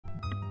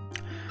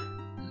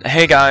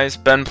Hey guys,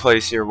 Ben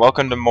Place here.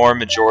 Welcome to more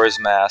Majora's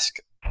Mask.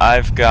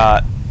 I've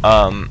got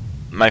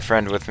my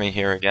friend with me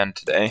here again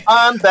today.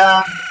 I'm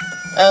back.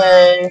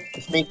 Hey,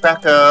 it's me,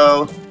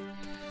 Kracko.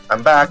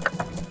 I'm back.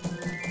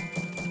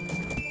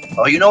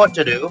 Oh, you know what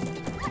to do.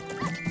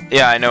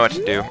 Yeah, I know what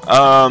to do.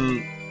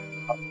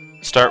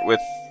 Start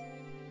with...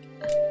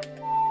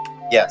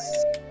 Yes.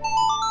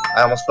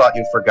 I almost thought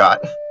you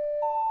forgot.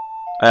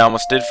 I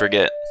almost did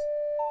forget.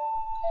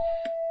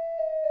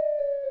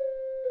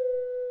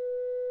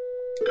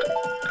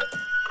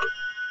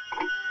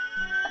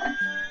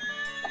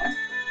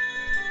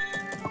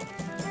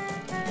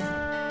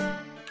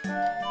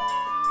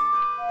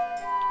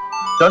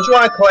 Don't you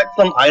want to collect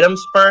some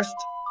items first?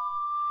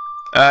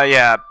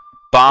 Yeah,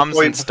 bombs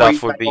Before you- and stuff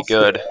before you would be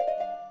tackle good.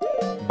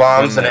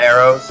 Bombs and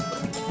arrows?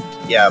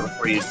 Yeah,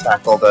 before you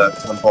tackle the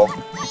temple.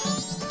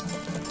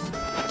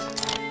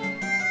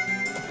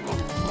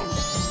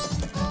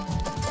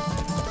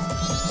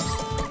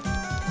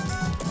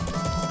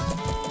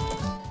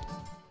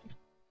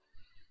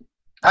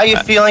 How you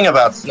feeling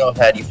about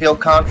Snowhead? You feel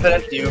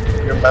confident? Do you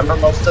remember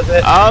most of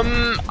it?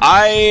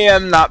 I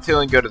am not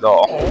feeling good at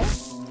all.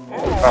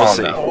 We'll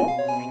see. No.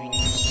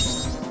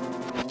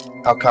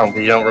 How come?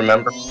 You don't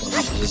remember? You're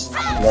just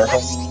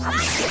nervous?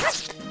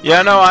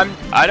 Yeah, no,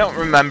 I don't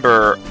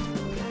remember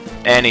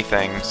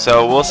anything,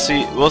 so we'll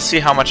see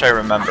how much I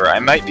remember. I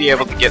might be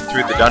able to get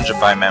through the dungeon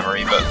by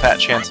memory, but fat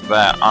chance of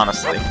that,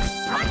 honestly.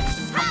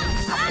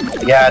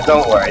 Yeah,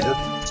 don't worry. The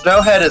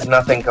Snowhead is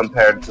nothing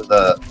compared to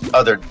the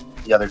other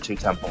two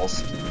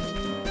temples.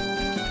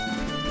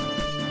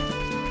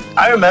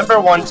 I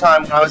remember one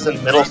time when I was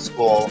in middle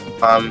school,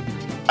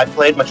 I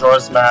played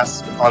Majora's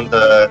Mask on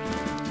the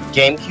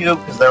GameCube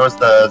because there was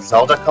the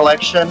Zelda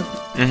collection.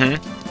 Mm-hmm.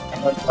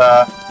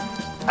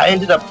 And I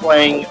ended up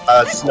playing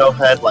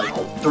Snowhead like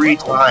 3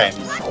 times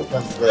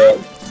because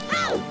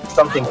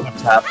something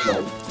kept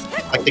happening.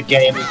 Like the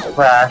game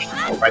crashed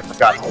or I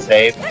forgot to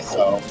save,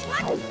 so...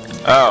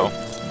 Oh.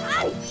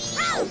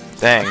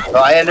 Dang. So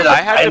I had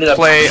to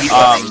play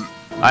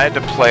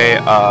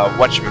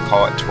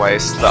whatchamacallit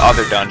twice, the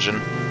other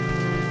dungeon.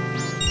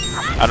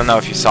 I don't know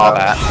if you saw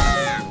that.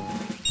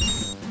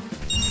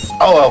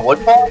 Oh,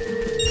 Woodfall?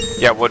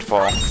 Yeah,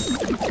 Woodfall.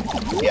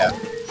 Yeah.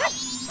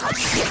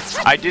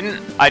 I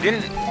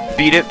didn't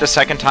beat it the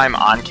second time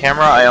on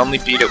camera. I only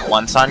beat it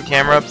once on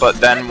camera, but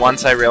then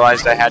once I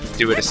realized I had to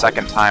do it a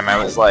second time, I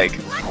was like,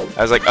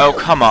 oh,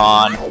 come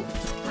on.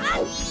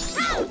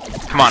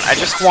 Come on, I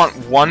just want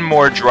one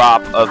more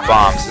drop of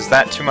bombs. Is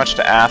that too much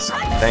to ask?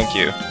 Thank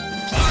you.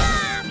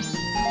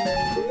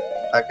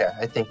 Okay,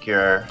 I think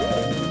you're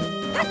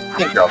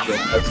all good.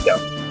 Let's go.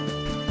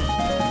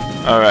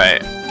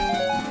 Alright.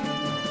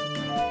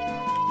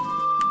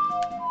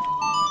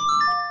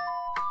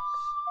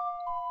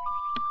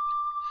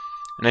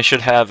 And I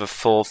should have a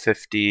full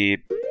 50...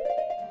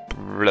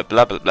 blah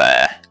blah blah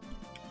blah.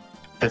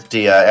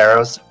 50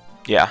 arrows?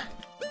 Yeah.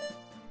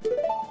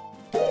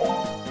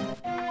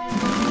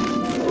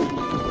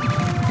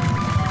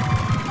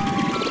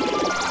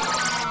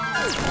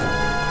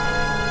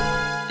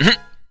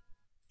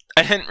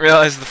 I didn't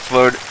realize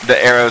the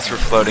arrows were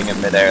floating in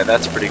midair.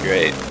 That's pretty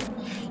great.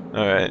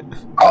 Alright.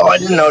 Oh, I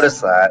didn't notice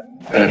that.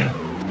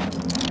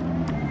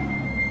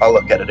 I'll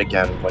look at it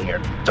again when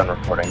you're done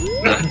recording.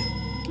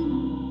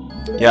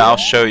 Yeah, I'll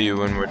show you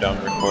when we're done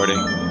recording.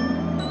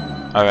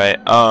 Alright,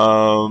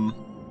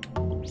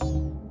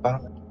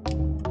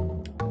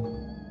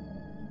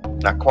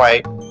 Not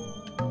quite.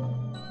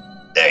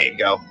 There you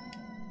go.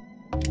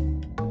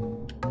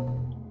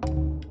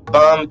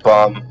 Bum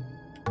bum.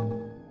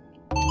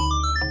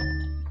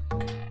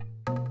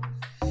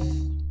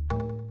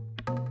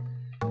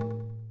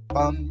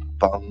 Bum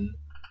bum.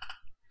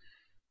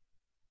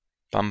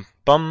 Bum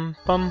bum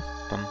bum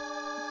bum.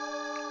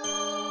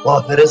 Well,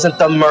 if it isn't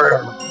the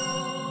murder.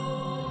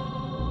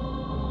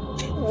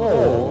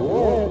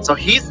 So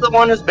he's the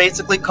one who's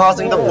basically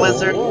causing the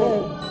blizzard?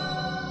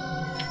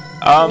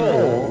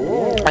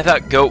 I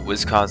thought Goat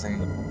was causing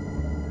them.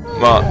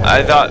 Well,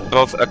 I thought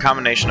both a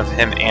combination of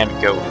him and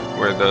Goat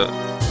were the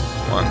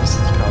ones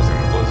causing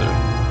the blizzard.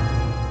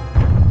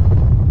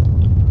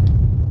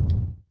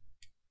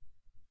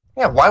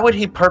 Yeah, why would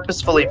he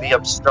purposefully be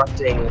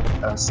obstructing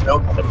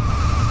Snowhead?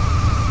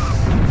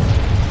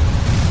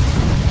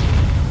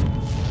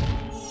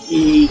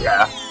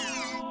 Yeah.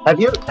 Have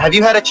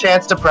you had a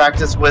chance to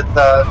practice with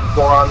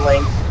Goron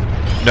Link?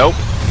 Nope.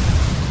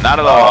 Not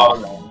at all.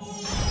 No.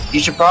 You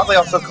should probably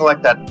also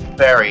collect that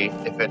fairy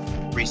if it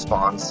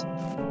respawns.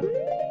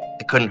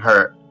 It couldn't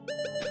hurt.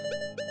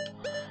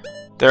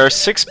 There are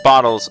 6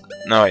 bottles.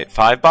 No, wait,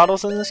 5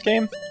 bottles in this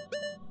game?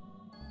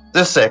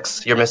 There's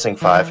 6. You're missing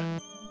 5.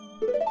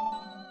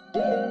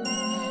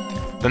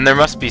 Then there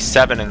must be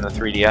 7 in the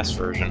 3DS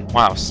version.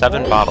 Wow,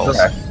 7 bottles.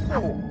 Okay.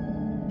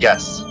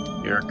 Yes,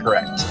 you're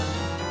correct.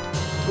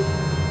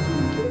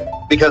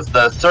 Because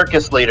the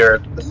circus leader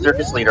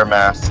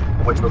mask,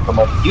 which was the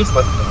most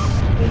useless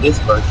thing in this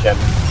version,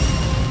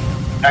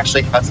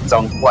 actually has its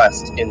own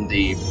quest in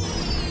the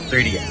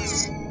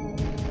 3DS.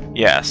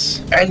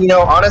 Yes. And you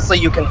know, honestly,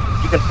 you can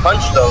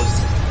punch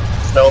those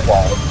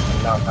snowballs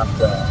and not have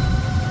to.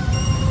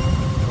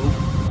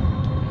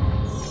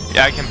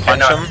 Yeah, I can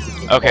punch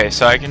him. Okay,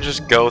 so I can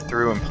just go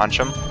through and punch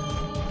him.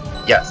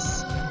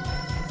 Yes.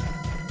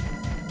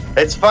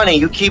 It's funny,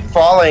 you keep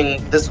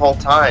falling this whole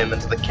time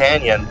into the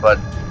canyon, but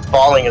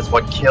falling is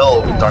what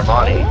killed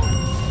Darmani.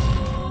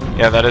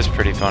 Yeah, that is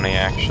pretty funny,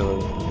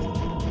 actually.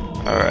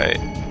 Alright.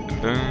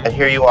 Boom. And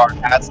here you are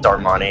as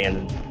Darmani,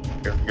 and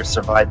you're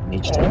surviving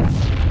each day.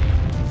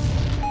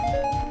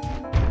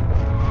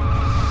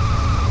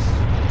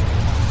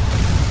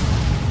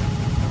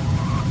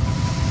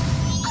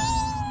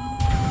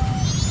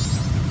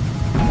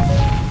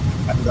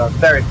 And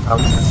very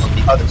countless on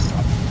the other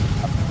side.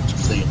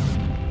 Just so you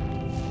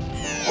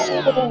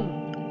know.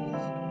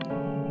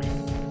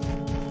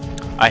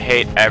 I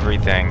hate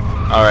everything.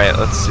 Alright,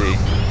 let's see.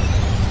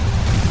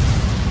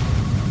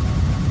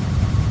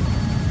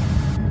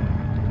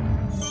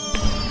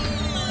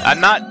 I'm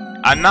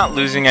not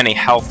losing any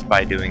health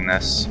by doing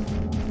this.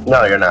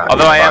 No, you're not.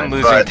 Although You're I am fine,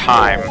 losing but-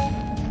 time.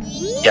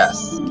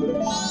 Yes.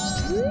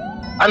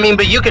 I mean,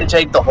 but you can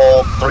take the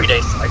whole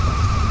 3-day cycle.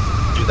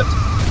 Do the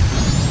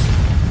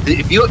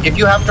if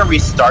you have to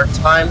restart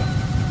time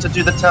to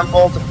do the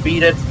temple to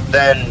beat it,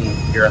 then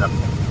you're in a.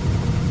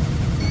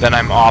 Then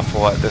I'm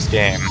awful at this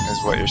game,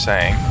 is what you're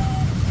saying.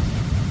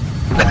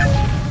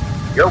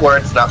 Your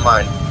words, not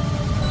mine.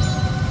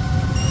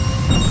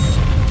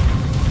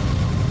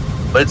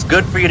 But it's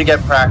good for you to get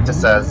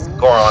practice as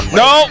Goron Link,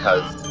 No!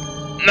 because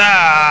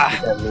Nah!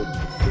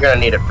 you're gonna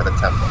need it for the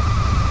temple.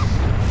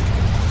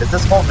 Is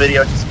this whole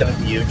video just gonna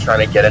be you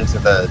trying to get into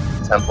the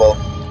temple?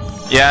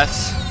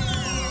 Yes.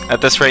 At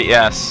this rate,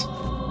 yes.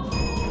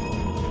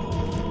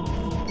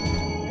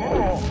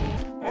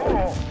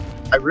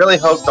 I really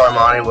hope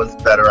Darmani was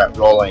better at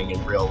rolling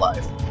in real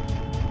life.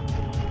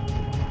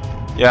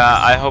 Yeah,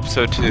 I hope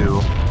so too.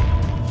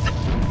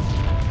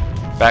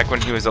 Back when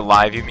he was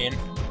alive, you mean?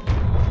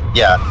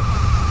 Yeah.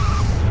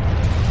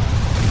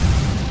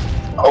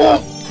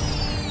 Oh.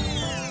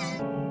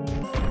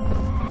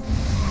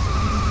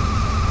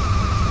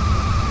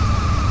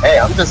 Hey,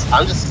 I'm just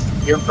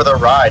here for the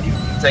ride. You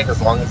can take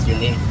as long as you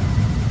need.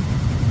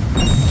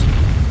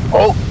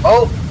 Oh,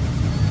 oh.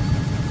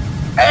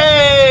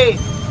 Hey!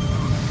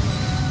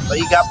 But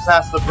you got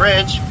past the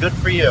bridge. Good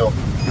for you.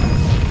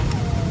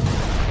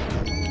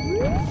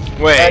 And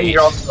Wait,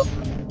 you're also.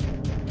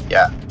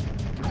 Yeah.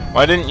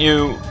 why didn't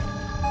you...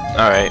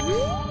 Alright.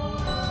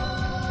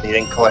 You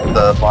didn't collect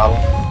the bottle.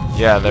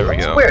 Yeah, there we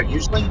That's go. weird.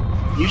 Usually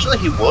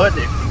he would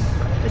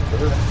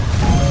if you.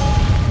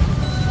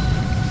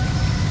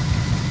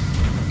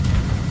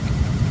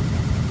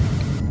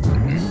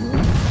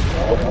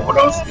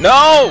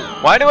 No!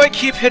 Why do I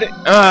keep hitting...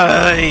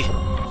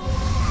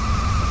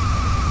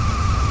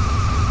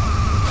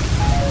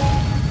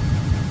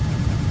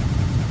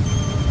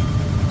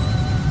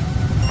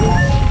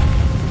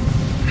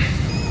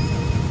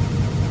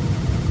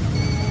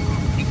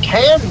 You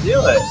can do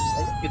it.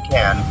 I think you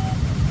can.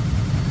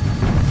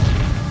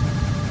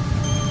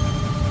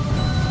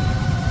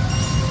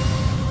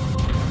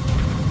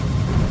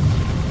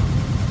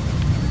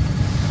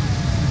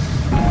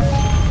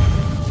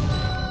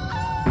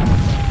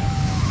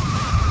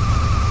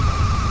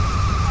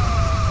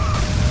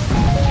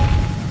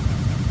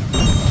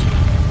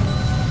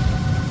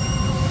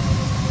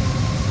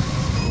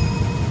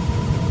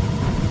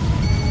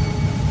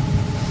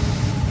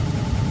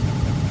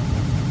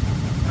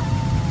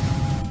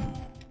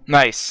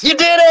 Nice. You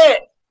did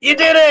it! You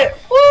did it!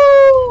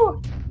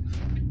 Woo!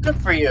 Good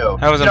for you.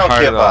 That wasn't you don't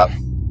hard give at all. up.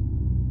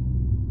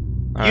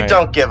 You Alright.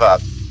 don't give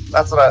up.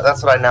 That's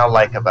what I now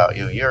like about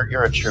you.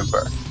 You're a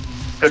trooper.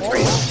 Good for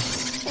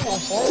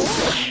you.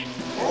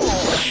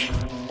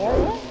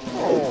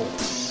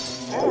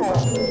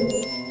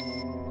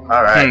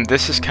 All right.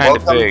 This is kind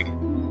of Welcome.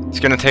 big. It's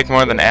gonna take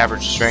more than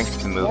average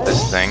strength to move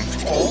this thing.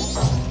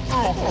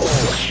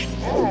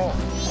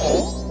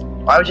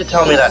 Why would you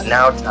tell me that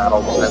now,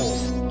 Tattle?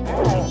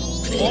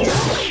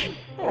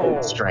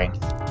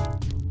 Strength.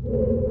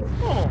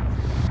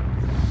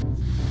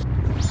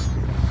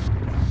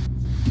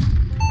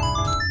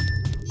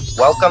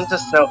 Welcome to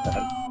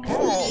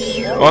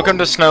Snowhead. Welcome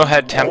to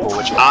Snowhead Temple,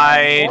 which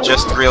I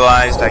just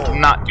realized I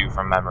cannot do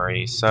from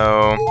memory,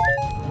 so...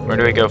 Where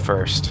do we go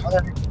first?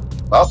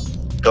 Well,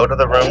 go to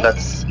the room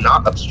that's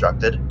not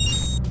obstructed.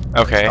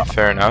 Okay,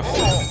 fair enough.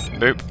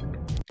 Boop.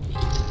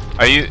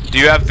 Do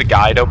you have the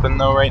guide open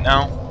though right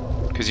now?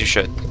 Because you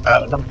should.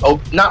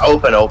 Not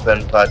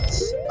open,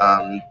 but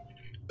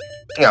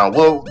you know,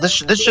 well, this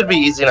should be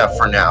easy enough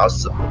for now.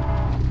 So.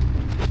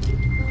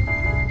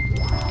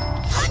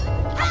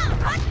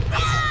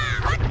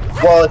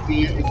 Well,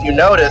 if you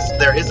notice,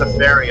 there is a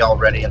fairy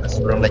already in this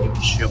room that you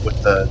can shoot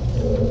with the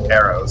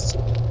arrows,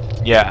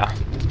 Yeah.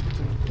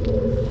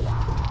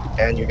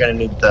 and you're gonna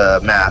need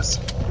the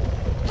mask.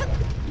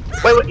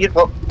 Wait, you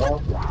don't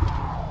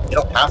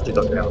have to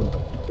go down.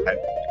 Okay.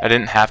 I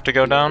didn't have to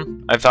go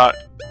down? I thought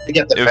To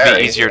get the it would fairy.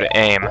 be easier to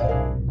aim.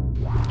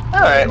 All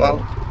right, well,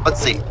 let's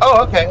see.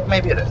 Oh, okay,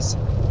 maybe it is.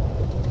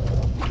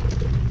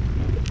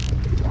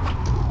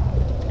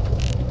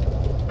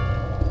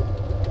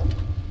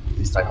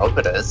 least I hope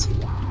it is.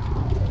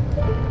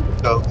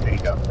 Go, there you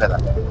go. Try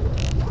that.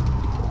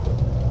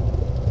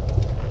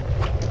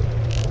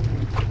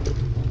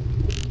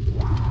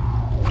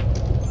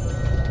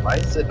 Why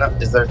is it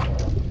not? Is there?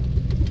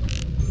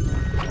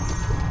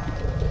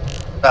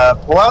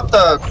 Pull out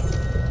the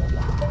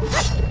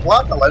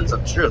lens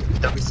of truth. Could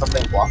there be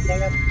something blocking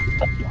it?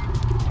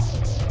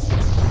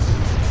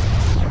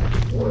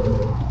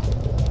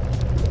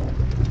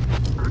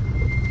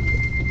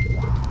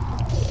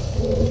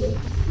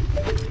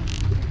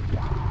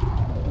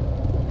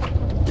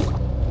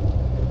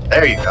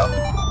 There you go.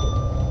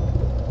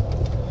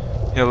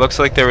 It looks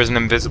like there was an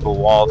invisible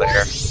wall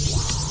there.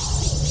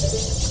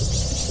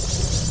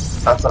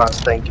 That's what I was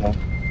thinking.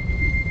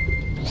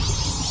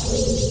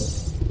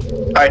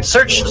 Alright,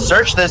 search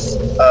this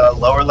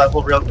lower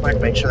level real quick,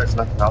 make sure there's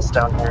nothing else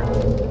down here.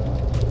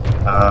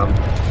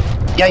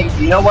 Yeah,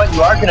 you know what?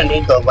 You are gonna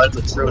need the Lens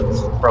of Truth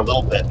for a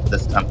little bit,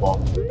 this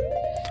temple.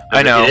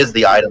 I know. It is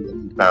the item that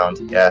you found,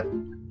 yeah.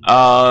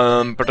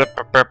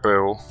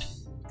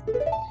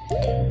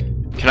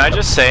 Can I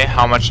just say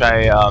how much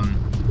I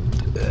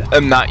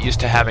am not used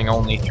to having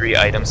only 3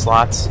 item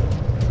slots?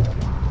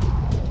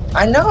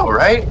 I know,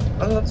 right?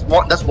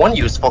 Well, that's one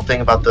useful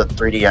thing about the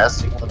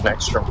 3DS. You can have an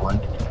extra one.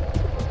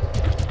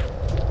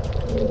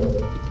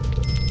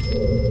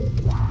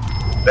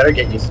 Better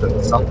get used to it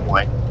at some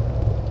point.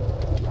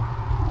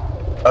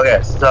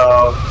 Okay,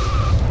 so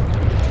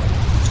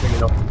you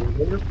know what to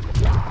do here?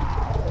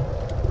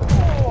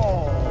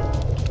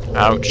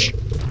 Ouch.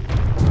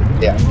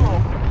 Yeah.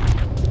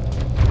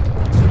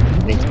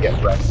 Need to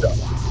get rest up.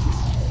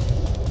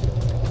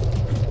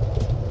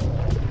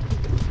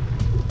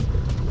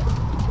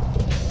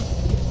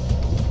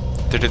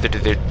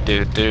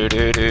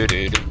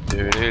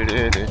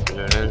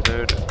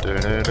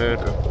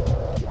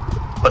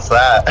 What's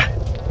that?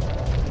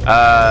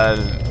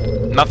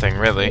 Nothing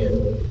really.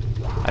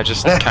 I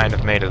just kind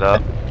of made it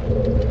up.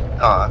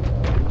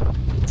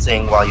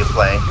 Sing while you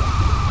play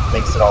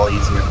makes it all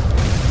easier.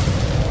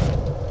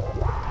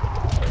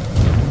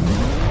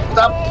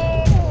 Stop!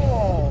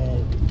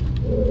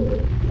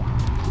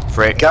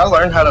 Frick. Gotta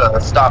learn how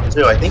to stop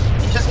too. I think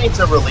you just need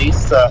to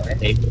release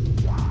A.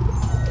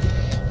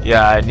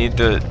 Yeah, I need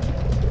to...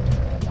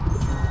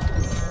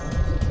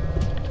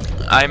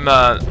 I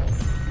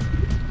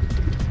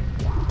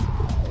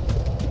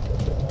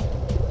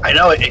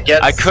know it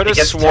gets. I could have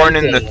sworn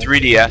in the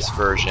 3DS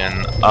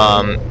version,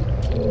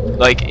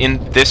 like in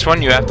this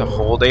one you have to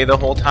hold A the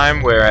whole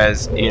time,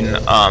 whereas in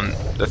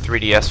the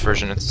 3DS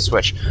version it's a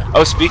switch.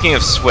 Oh, speaking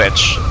of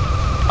switch,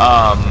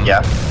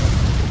 yeah.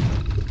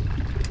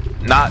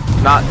 Not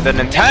the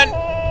Nintendo.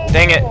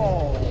 Dang it!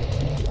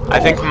 I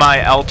think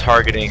my L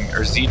targeting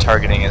or Z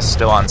targeting is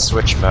still on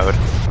switch mode.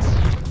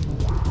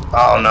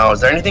 Oh no! Is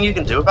there anything you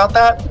can do about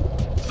that?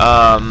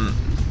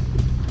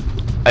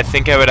 I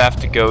think I would have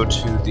to go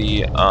to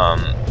the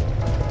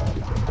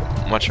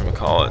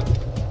whatchamacallit,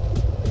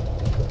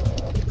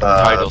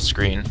 title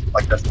screen.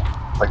 Like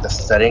the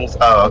settings.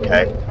 Oh,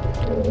 okay.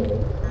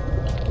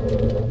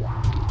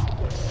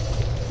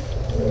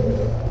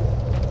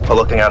 For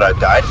looking at a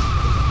guide.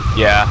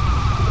 Yeah.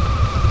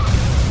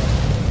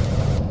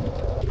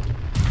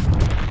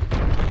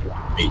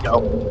 There you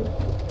go.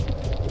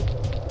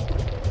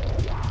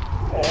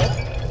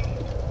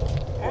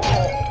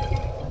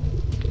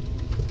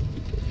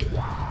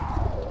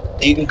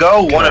 You can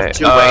go one of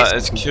two ways.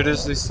 As cute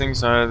as these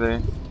things are, they...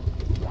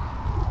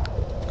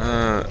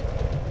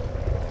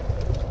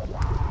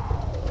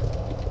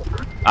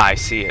 I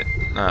see it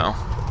now.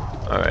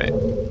 Alright.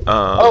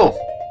 Oh!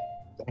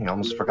 Dang, I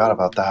almost forgot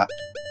about that.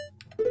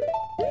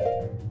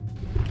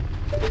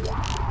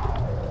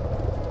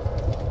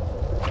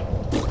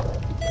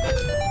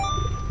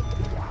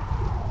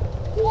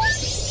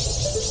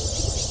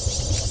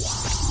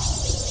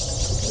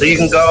 So you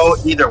can go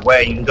either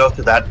way. You can go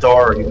through that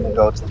door, or you can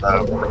go to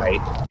the right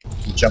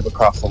and jump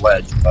across the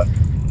ledge. But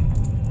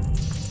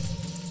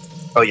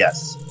oh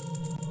yes,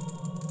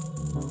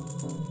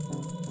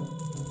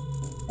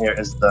 here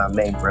is the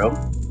main room.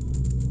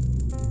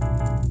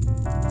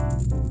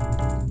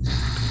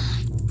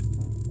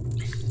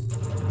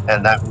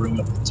 And that room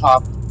at the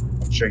top,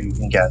 I'm sure you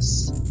can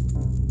guess.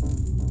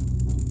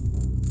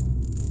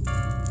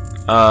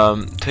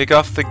 Take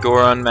off the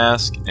Goron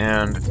mask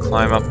and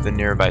climb up the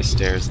nearby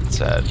stairs, it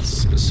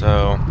says.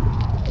 So...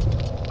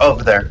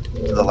 over there,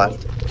 to the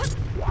left.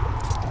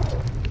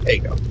 There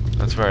you go.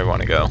 That's where I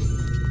want to go.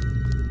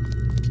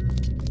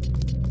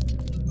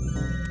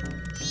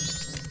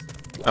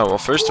 Oh, well,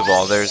 first of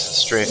all, there's a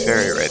stray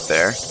fairy right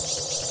there.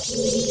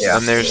 Yeah.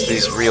 And there's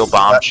these real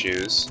bomb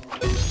shoes.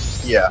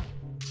 Yeah.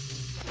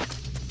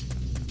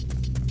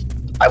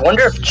 I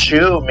wonder if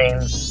Chu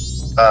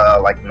means,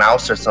 like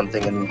mouse or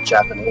something in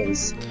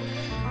Japanese.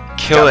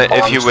 Kill it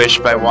if you wish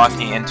by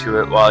walking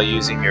into it while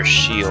using your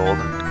shield.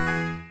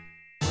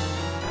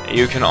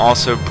 You can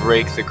also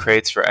break the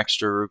crates for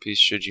extra rupees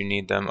should you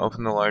need them.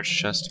 Open the large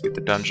chest to get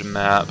the dungeon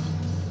map.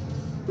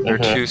 There are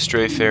 2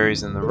 stray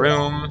fairies in the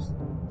room.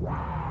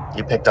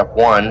 You picked up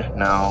one.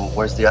 Now,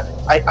 where's the other?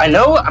 I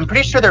know, I'm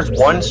pretty sure there's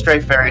one stray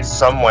fairy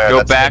somewhere Go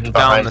that's back hidden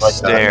down behind, the like,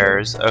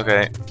 stairs.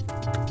 Okay.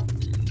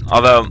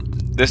 Although,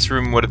 this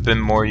room would have been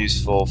more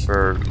useful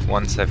for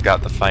once I've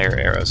got the fire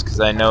arrows, because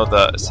I know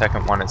the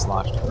second one is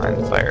locked behind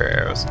the fire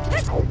arrows.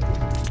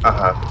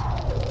 Uh-huh.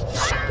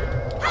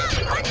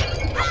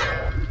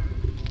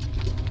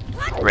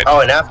 Rip. Oh,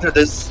 and after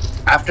this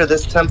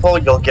temple,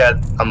 you'll get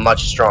a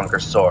much stronger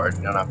sword.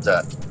 You don't have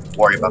to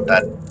worry about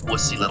that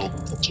wussy little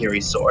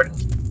Kokiri sword.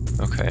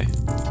 Okay.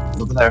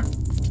 Over there.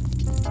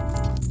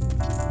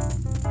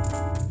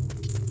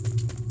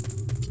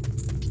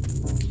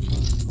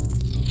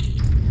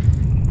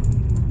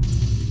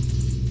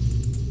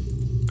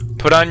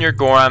 Put on your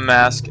Goron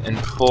mask and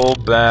pull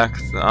back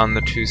on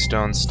the two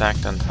stones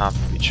stacked on top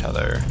of each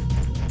other.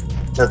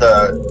 To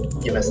the...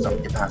 You missed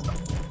them. You passed them.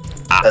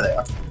 Ah. There they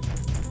are.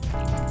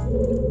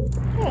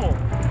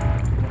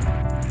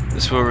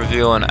 This will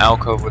reveal an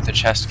alcove with a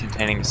chest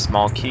containing a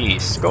small key.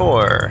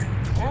 Score!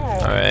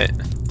 Alright.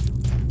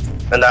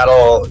 And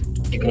that'll...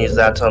 You can use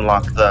that to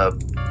unlock the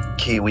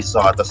key we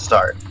saw at the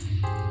start.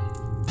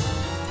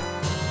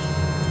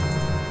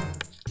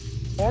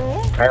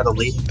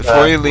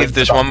 Before you leave,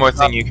 there's one more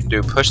thing you can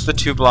do. Push the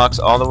 2 blocks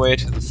all the way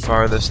to the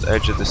farthest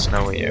edge of the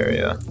snowy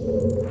area.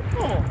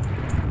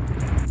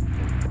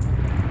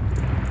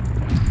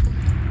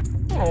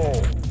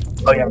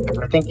 Oh yeah,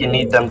 I think you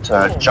need them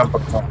to jump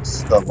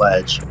across the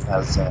ledge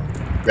as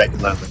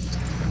regularly.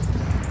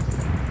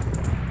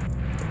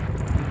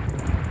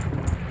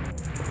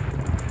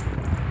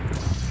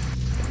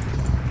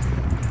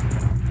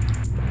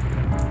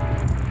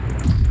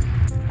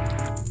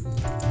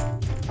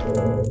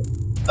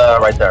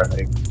 Right there.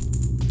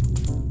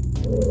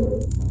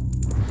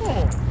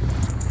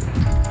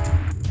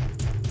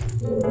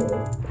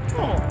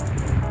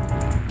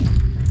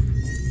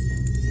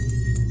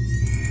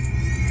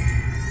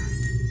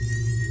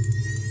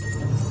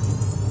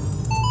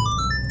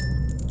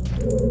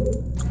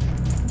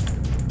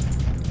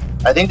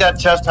 I think that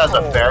chest has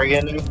a fairy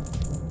in it,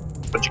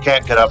 but you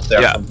can't get up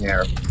there from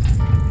here.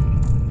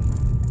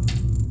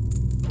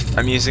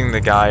 I'm using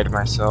the guide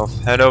myself.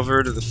 Head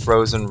over to the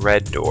frozen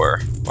red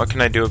door. What can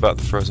I do about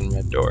the frozen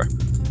red door?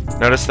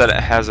 Notice that it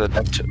has a...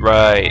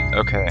 right,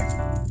 okay.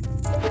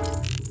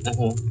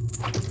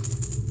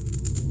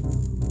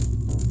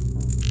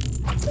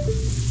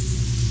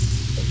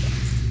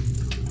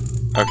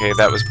 Okay,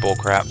 that was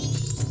bullcrap.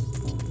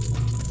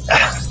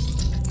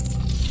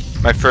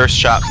 My first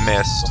shot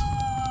missed.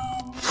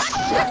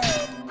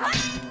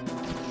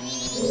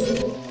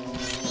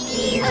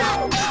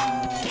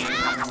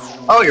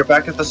 Oh, you're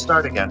back at the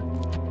start again.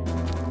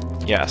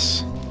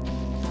 Yes.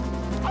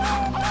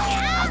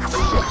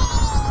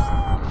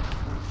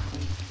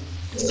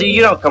 See,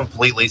 you don't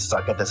completely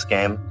suck at this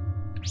game.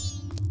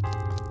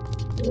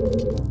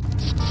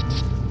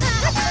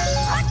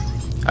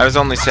 I was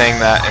only saying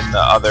that in the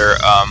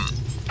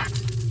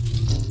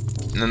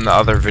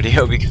other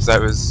video because I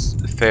was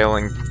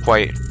failing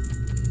quite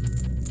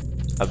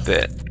a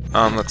bit.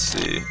 Let's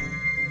see.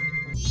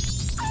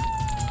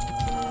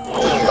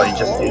 But you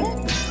just see.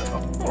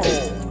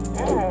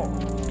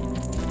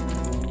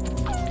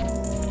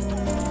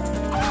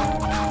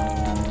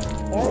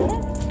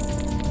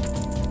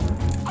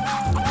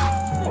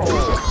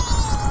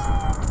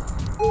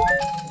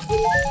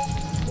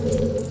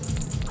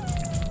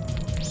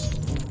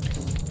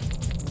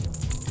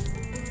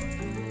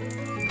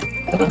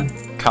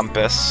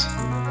 Compass.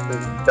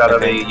 Gotta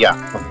be, yeah.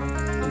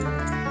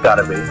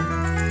 Gotta be.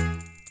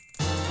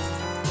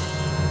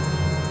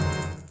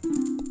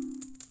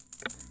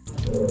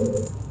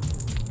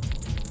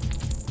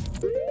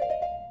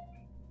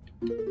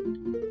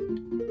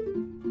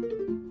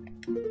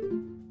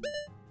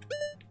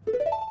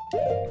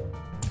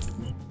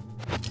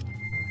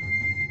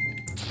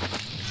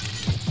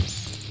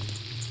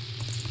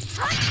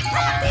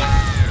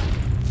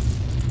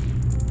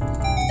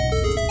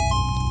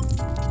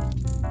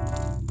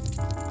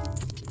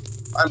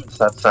 I miss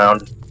that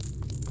sound.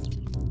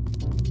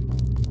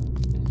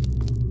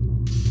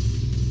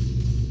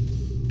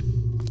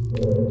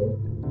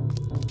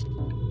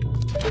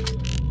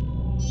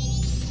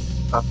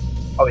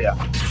 Oh yeah.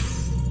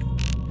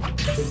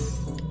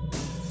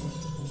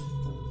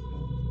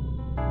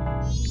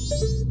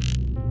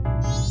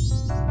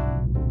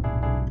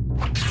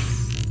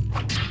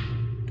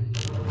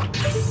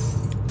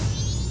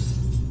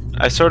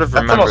 I sort of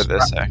remember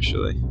this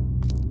actually.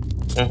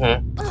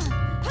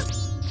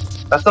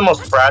 That's the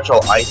most fragile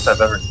ice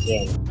I've ever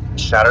seen. It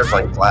shatters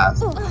like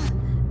glass.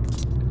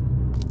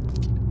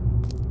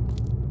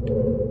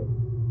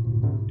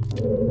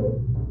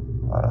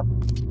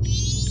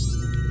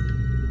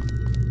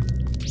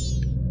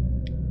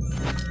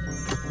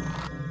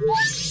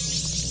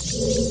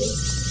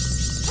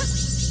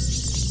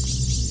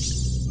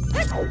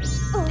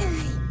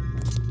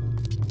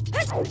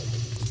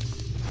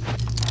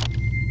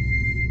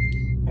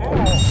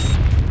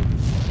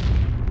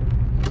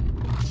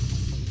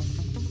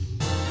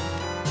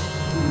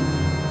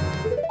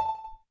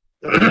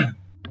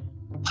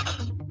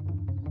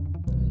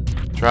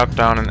 Drop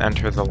down and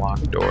enter the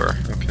locked door.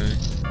 Okay.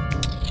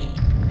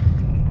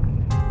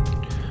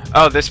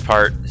 Oh, this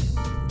part.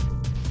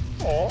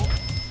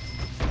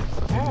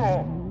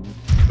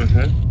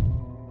 Mm-hmm.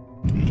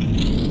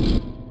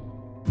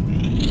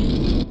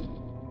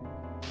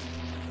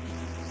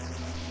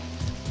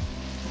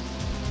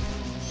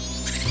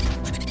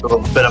 A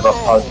little bit of a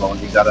puzzle,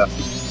 and you gotta...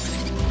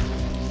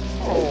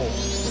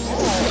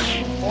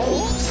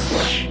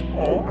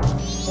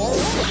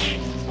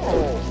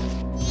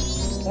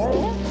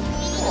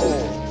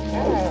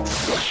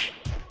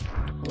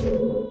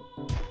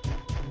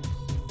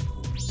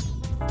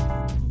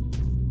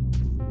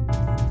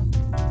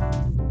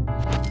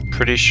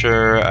 Pretty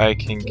sure I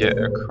can get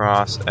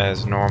across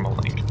as normal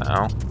Link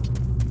now.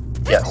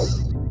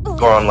 Yes.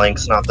 Goron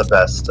Link's not the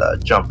best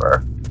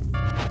jumper.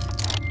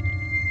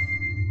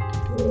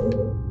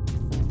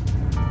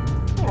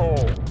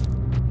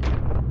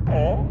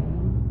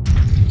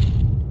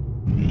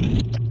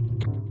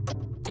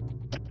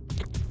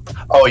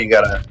 Oh, you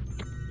gotta...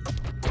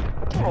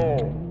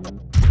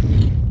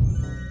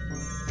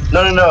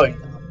 No.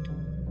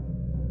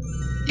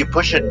 You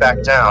push it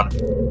back down,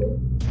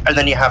 and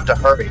then you have to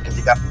hurry, because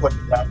you gotta put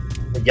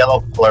the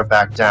yellow pillar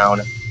back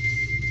down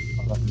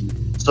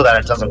so that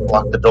it doesn't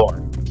block the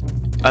door.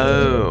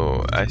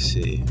 Oh, I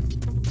see.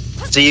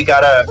 So you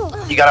gotta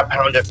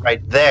pound it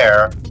right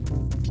there,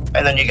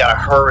 and then you gotta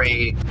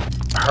hurry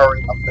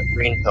up the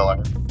green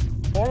pillar.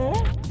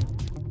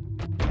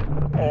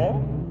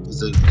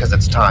 Because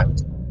it's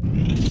timed.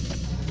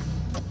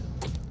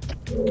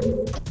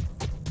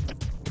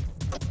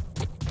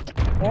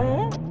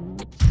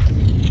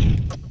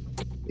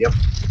 Yep.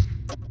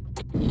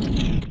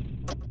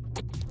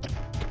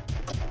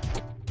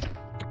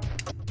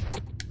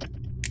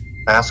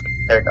 Mask.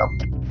 There you go.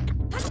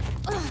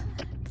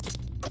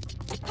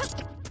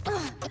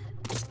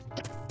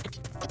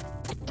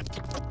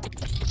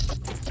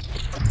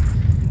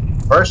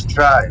 First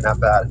try, not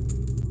bad.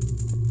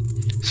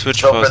 Switch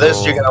so puzzle. For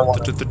this, you're gonna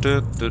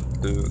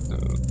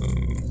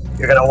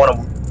want to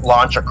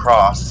launch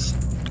across,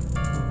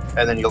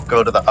 and then you'll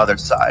go to the other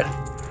side.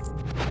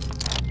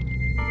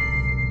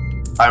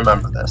 I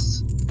remember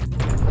this.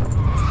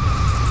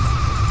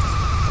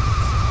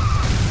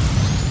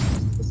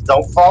 Just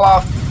don't fall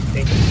off.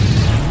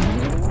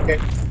 Okay.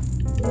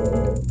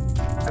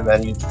 And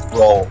then you just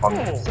roll on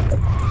the side.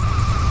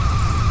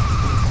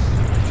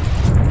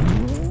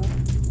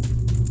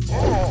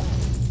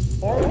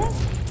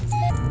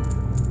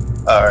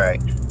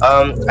 Alright.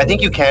 I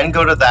think you can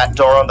go to that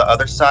door on the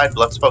other side, but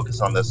let's focus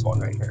on this one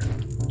right here.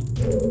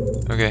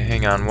 Okay,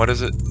 hang on. What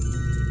is it?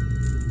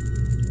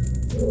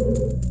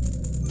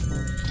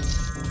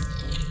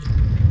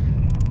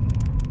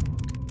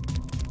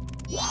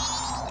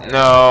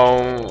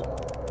 No.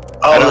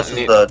 Oh, this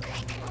is the...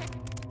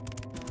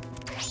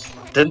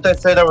 Didn't they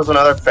say there was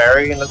another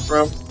fairy in this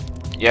room?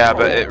 Yeah,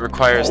 but it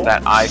requires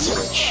that eye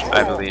switch,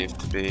 I believe,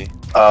 to be...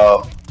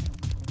 Oh.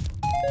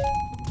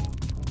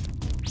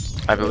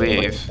 I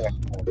believe.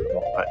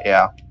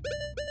 Yeah.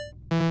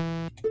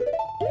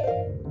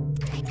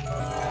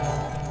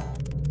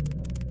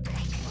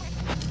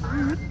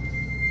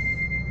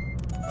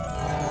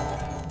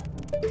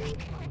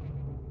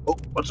 Oh,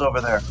 what's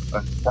over there?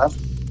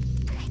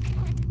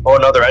 Oh,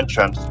 another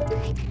entrance.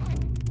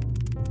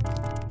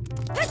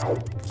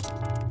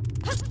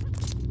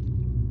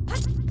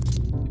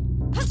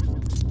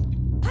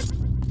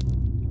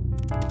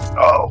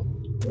 Oh.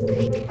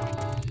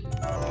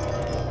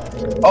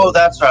 Oh,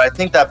 that's right. I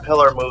think that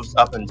pillar moves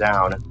up and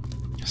down.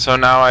 So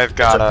now I've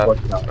gotta...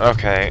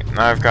 Okay,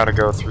 now I've gotta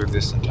go through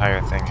this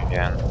entire thing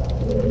again.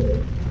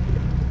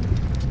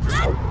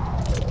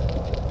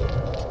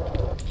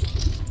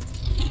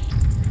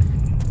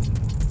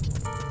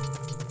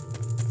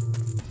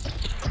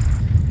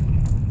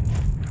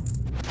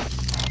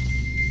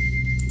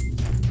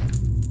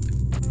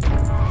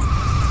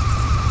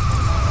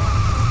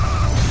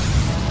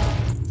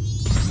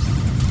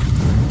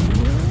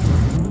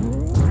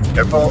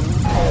 Careful.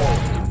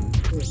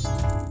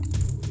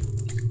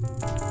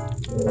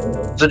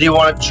 So do you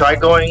want to try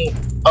going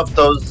up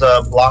those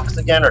blocks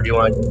again, or do you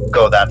want to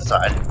go that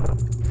side?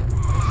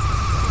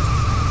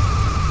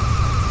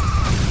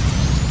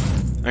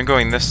 I'm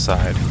going this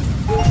side.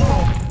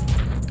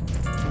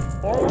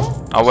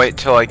 I'll wait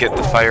till I get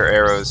the fire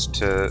arrows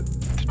to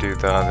do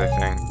the other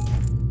thing.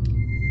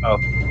 Oh,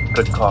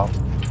 good call.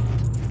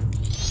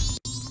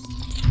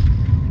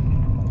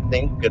 I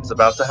think it's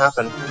about to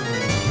happen.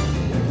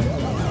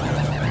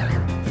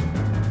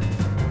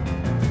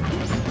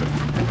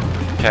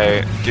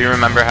 Okay, do you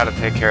remember how to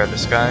take care of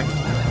this guy?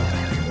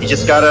 You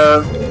just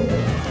gotta...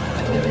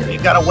 You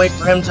gotta wait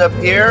for him to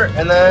appear,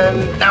 and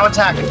then now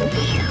attack him.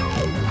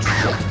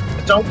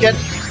 Don't get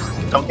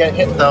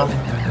hit though,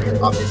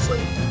 obviously.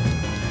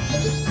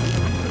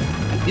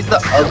 He's the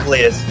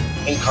ugliest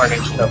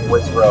incarnation of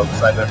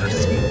Wizrogues I've ever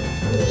seen.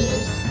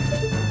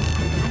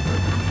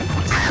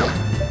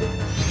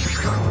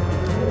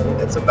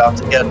 It's about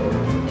to get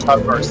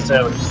tougher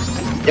soon.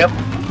 Yep.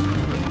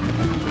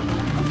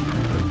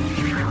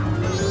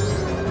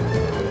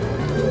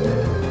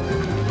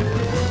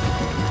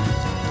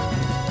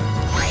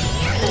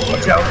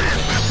 Watch out!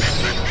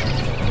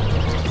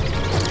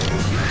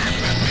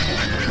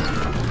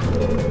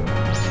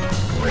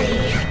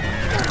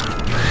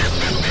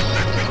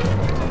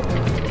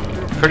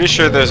 Pretty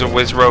sure there's a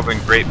Wizrobe in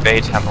Great Bay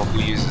Temple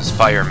who uses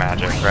fire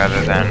magic rather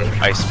than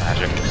ice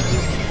magic.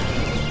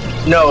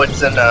 No,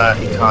 it's in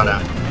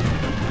Ikana.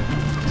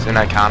 It's in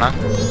Ikana?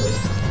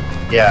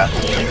 Yeah.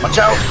 Watch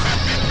out!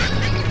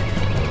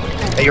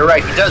 Hey, you're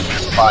right, he does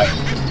use fire.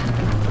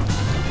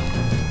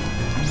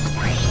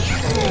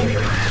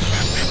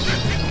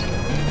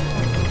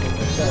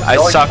 I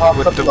suck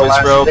with the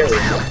Wizrobe.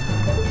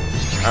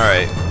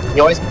 Alright. He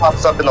always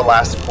pops up in the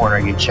last corner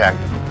you check.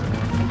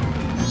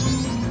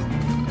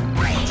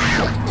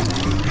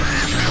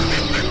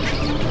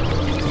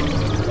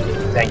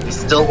 Dang, he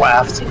still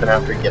laughs even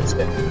after he gets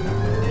hit.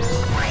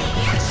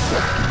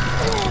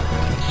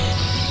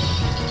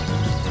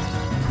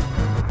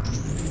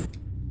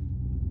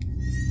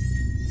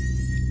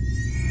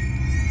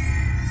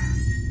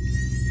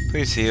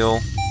 Please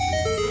heal.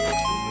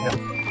 Yep.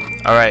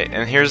 Alright,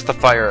 and here's the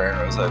fire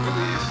arrows, I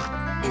believe.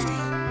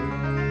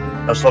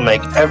 This will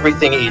make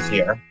everything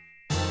easier.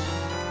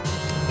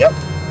 Yep.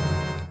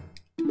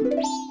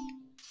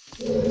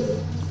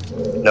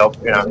 Nope,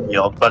 you're not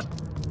healed, but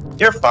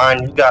you're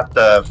fine. You got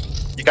the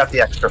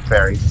extra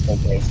fairy just in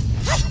case.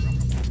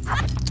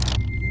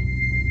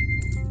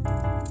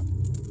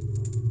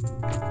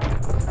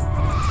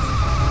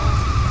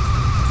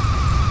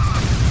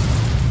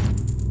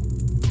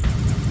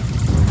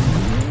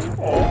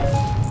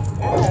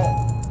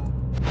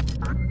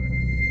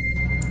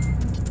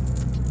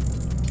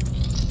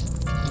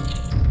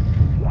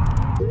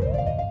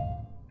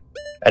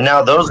 And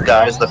now those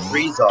guys, the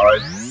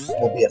Freezars,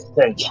 will be a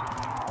cinch.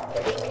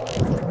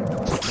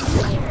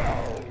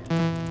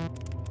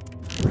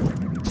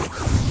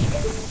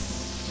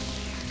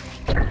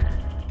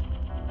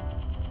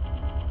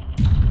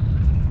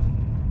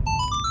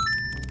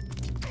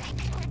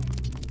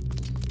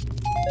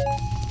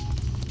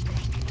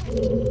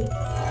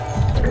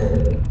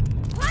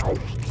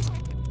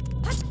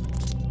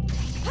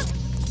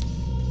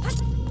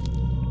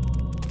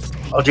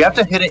 Oh, do you have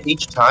to hit it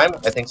each time?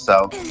 I think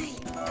so.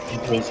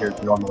 It means you're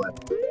normal.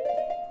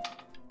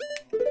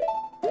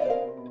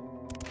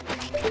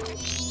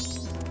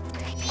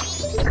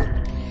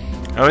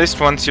 At least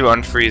once you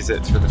unfreeze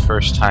it for the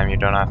first time, you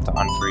don't have to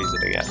unfreeze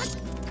it again.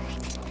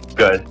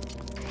 Good.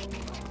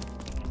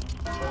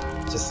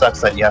 It just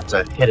sucks that you have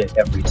to hit it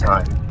every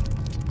time.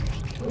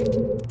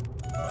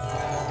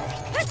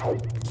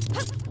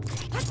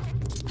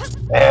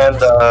 And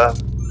the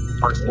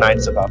first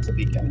night's about to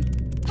begin.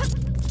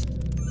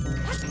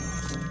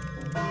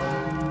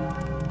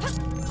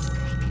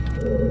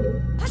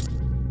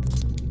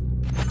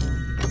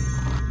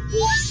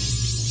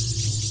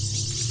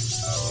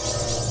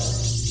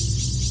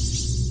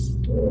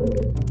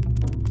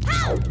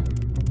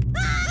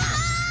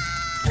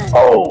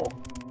 Oh!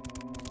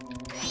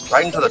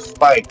 Right into the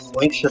spikes.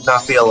 Link should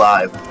not be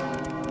alive.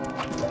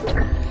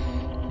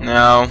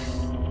 No.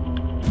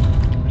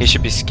 He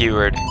should be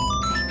skewered.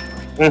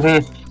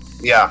 Mm-hmm.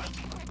 Yeah.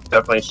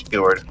 Definitely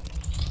skewered.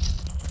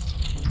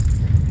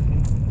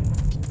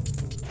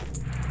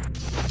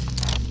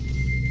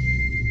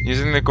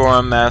 Using the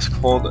Goron mask,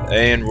 hold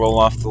A and roll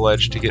off the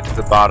ledge to get to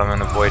the bottom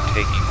and avoid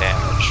taking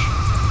damage.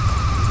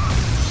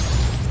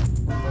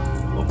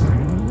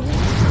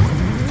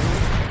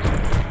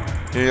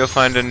 Here you'll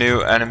find a new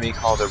enemy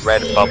called a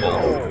red bubble.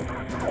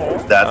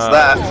 That's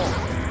that.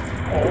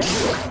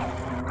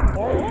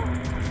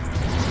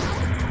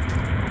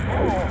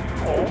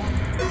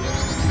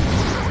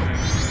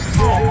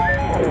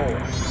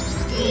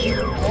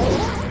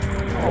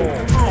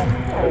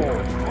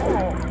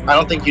 I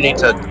don't think you need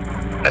to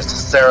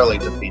necessarily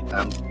defeat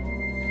them.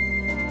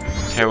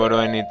 Okay, what do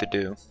I need to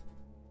do?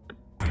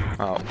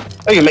 Oh.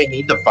 Oh, you may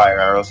need the fire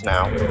arrows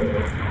now.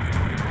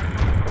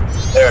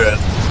 There it is.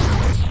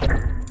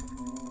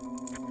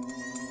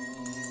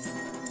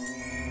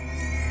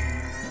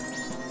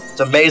 It's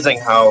amazing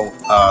how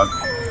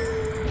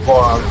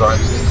Gorons are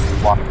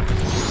walking.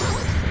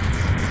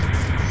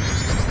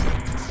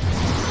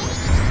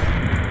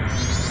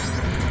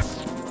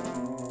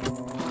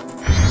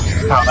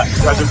 How that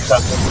treasure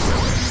doesn't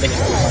make it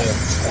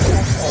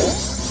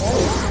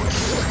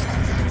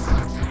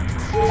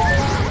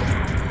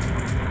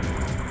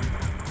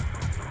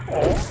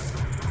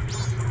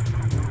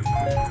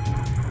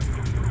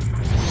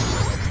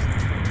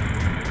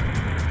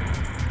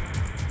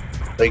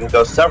So you can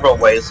go several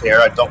ways here.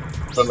 I don't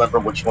remember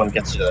which one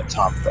gets you to the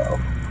top, though.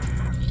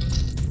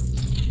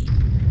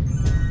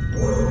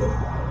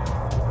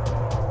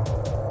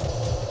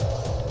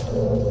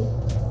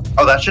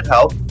 Oh, that should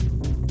help.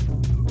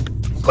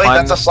 Wait,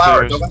 Climb that's a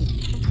flower.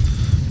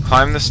 stairs.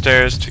 Climb the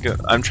stairs to go.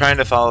 I'm trying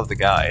to follow the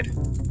guide.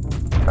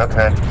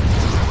 Okay.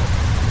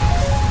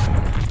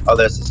 Oh,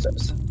 there's the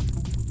stairs.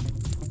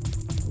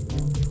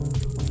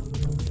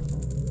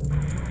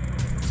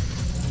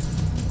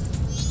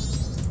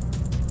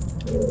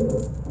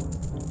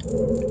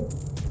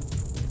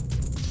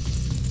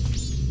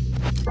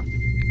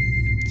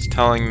 It's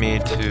telling me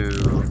to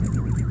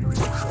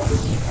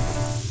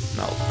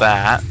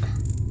that.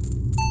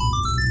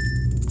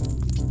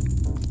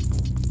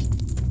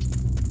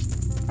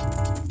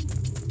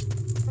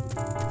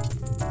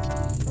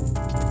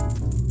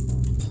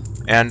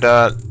 And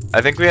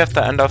I think we have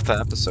to end off the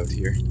episode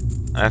here.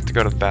 I have to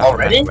go to the bathroom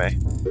Already? anyway.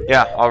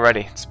 Yeah,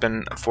 already. It's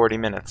been 40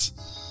 minutes.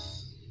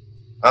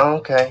 Oh,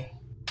 okay.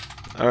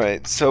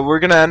 Alright, so we're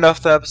gonna end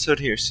off the episode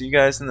here. See you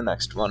guys in the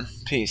next one.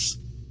 Peace.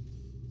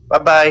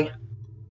 Bye-bye.